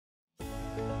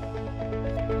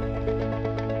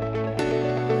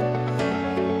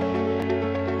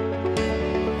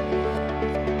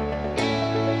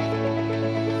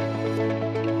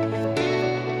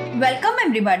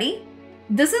everybody,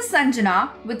 this is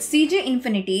Sanjana with CJ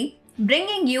Infinity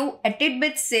bringing you a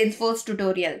Tidbits Salesforce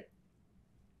tutorial.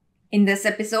 In this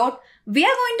episode, we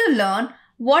are going to learn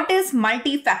what is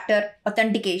multi-factor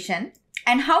authentication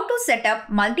and how to set up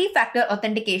multi-factor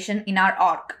authentication in our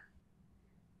org.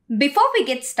 Before we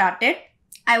get started,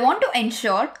 I want to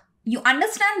ensure you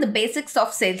understand the basics of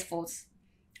Salesforce.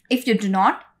 If you do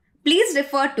not, please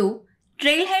refer to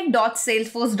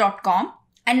trailhead.salesforce.com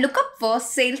and look up for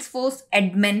Salesforce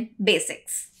admin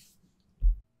basics.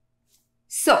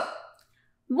 So,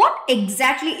 what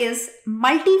exactly is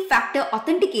multi-factor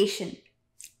authentication?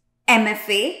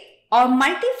 MFA or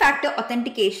multi-factor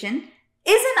authentication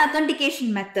is an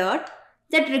authentication method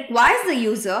that requires the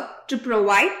user to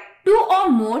provide two or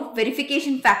more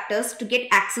verification factors to get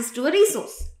access to a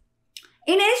resource.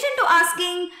 In addition to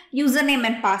asking username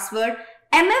and password,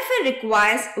 MFA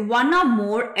requires one or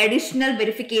more additional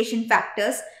verification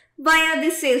factors via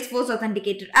the Salesforce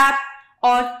Authenticator app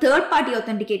or third-party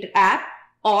authenticator app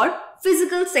or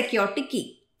physical security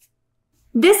key.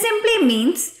 This simply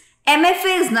means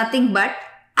MFA is nothing but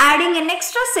adding an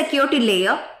extra security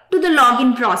layer to the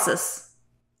login process.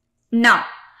 Now,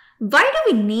 why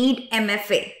do we need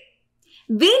MFA?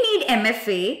 We need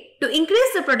MFA to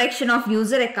increase the protection of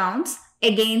user accounts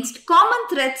against common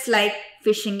threats like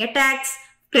phishing attacks,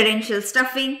 credential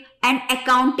stuffing, and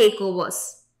account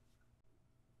takeovers.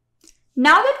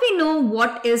 Now that we know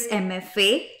what is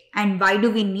MFA and why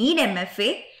do we need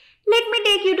MFA, let me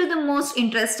take you to the most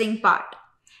interesting part.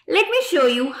 Let me show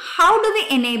you how do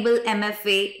we enable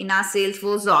MFA in our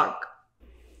Salesforce org.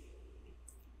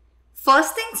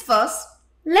 First things first,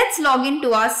 let's log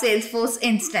into our Salesforce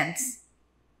instance.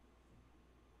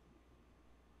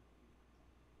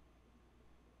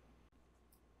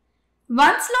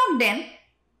 Once logged in,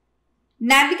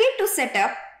 navigate to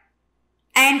Setup,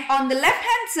 and on the left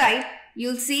hand side,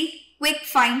 you'll see Quick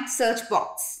Find search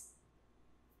box.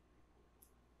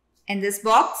 In this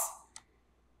box,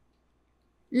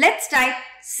 let's type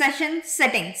Session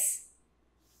Settings.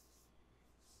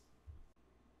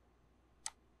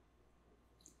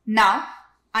 Now,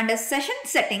 under Session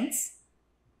Settings,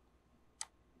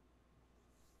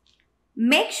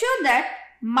 make sure that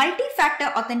multi-factor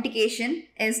authentication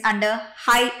is under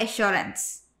High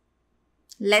Assurance.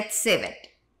 Let's save it.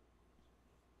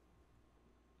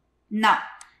 Now,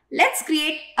 let's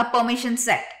create a permission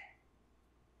set.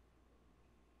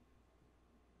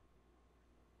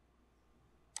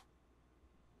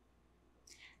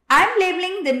 I'm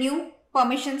labeling the new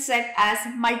permission set as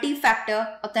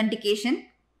multi-factor authentication.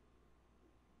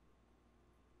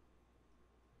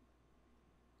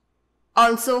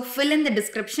 Also, fill in the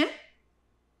description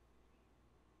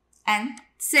and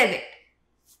save it.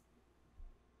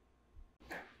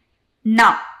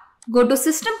 Now, go to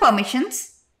System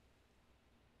Permissions.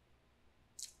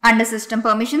 Under System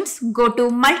Permissions, go to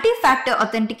Multi-Factor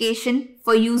Authentication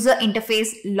for User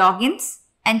Interface Logins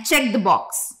and check the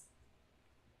box.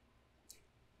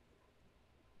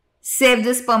 Save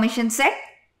this permission set.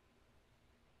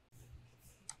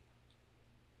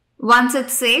 Once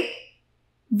it's saved,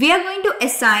 we are going to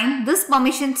assign this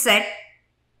permission set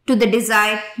to the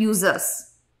desired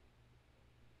users.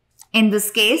 In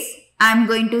this case, I am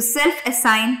going to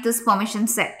self-assign this permission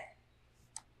set.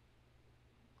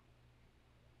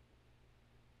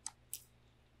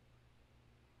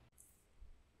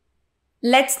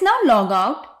 Let's now log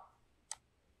out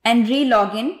and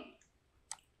re-log in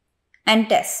and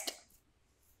test.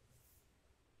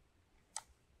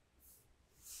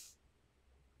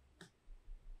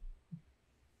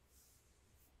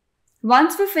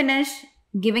 Once we finish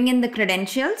giving in the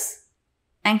credentials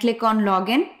and click on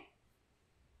Login,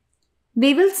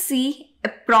 we will see a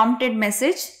prompted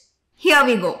message. Here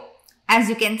we go. As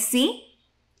you can see,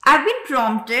 I've been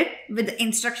prompted with the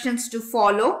instructions to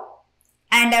follow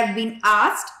and I've been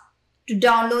asked to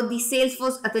download the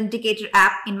Salesforce Authenticator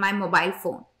app in my mobile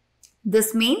phone.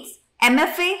 This means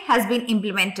MFA has been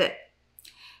implemented.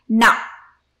 Now,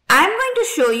 I'm going to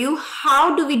show you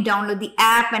how do we download the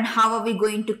app and how are we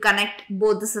going to connect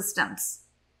both the systems.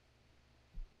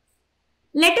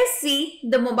 Let us see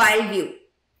the mobile view.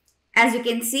 As you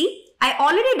can see, I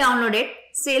already downloaded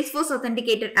Salesforce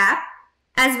Authenticator app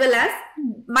as well as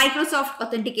Microsoft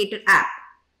Authenticator app.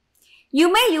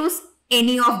 You may use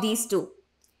any of these two.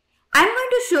 I'm going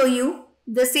to show you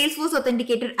the Salesforce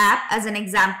Authenticator app as an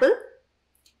example.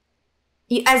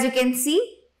 As you can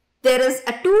see, there is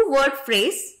a two-word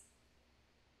phrase.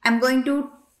 I'm going to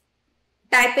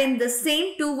type in the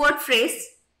same two-word phrase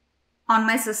on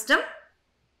my system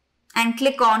and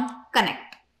click on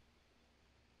Connect.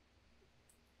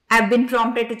 I've been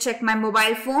prompted to check my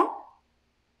mobile phone.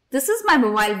 This is my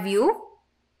mobile view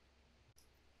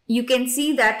You can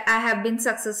see that I have been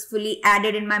successfully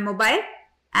added in my mobile,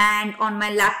 and on my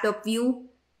laptop view,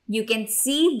 you can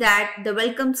see that the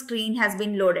welcome screen has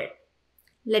been loaded.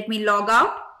 Let me log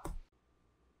out.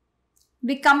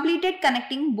 We completed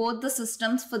connecting both the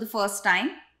systems for the first time.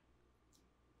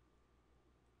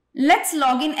 Let's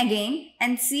log in again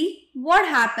and see what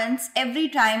happens every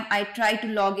time I try to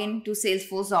log in to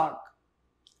Salesforce.org.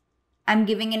 I'm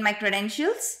giving in my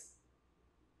credentials.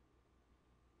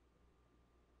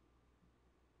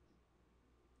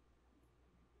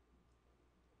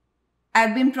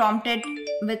 I've been prompted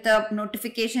with a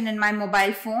notification in my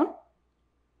mobile phone.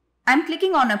 I'm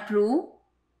clicking on approve.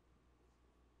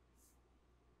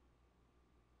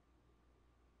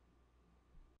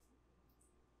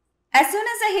 As soon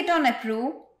as I hit on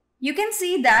approve, you can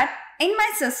see that in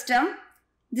my system,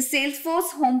 the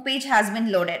Salesforce homepage has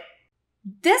been loaded.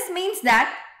 This means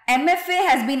that MFA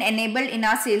has been enabled in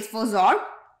our Salesforce.org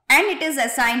and it is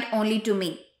assigned only to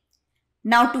me.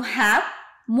 Now to have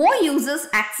more users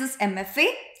access MFA,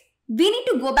 we need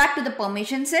to go back to the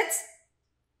permission sets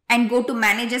and go to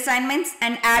manage assignments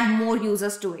and add more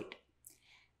users to it.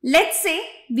 Let's say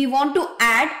we want to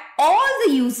add all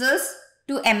the users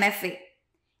to MFA.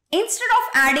 Instead of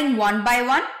adding one by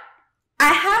one,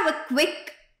 I have a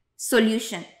quick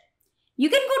solution. You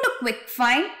can go to quick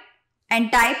find and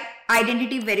type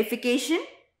identity verification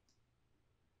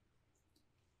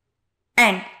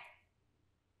and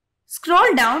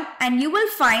scroll down and you will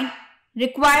find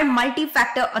require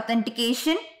multi-factor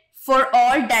authentication for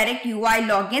all direct UI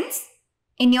logins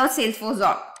in your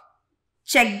Salesforce.org.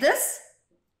 Check this,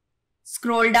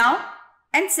 scroll down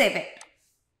and save it.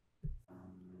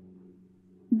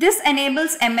 This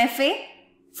enables MFA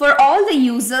for all the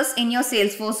users in your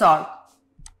Salesforce.org.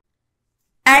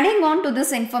 Adding on to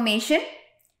this information,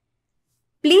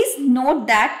 please note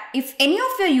that if any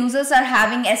of your users are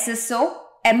having SSO,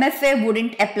 MFA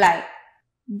wouldn't apply.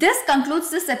 This concludes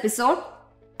this episode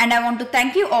and I want to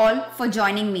thank you all for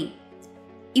joining me.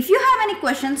 If you have any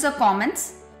questions or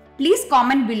comments, please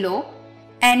comment below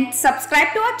and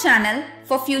subscribe to our channel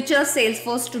for future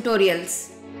Salesforce tutorials.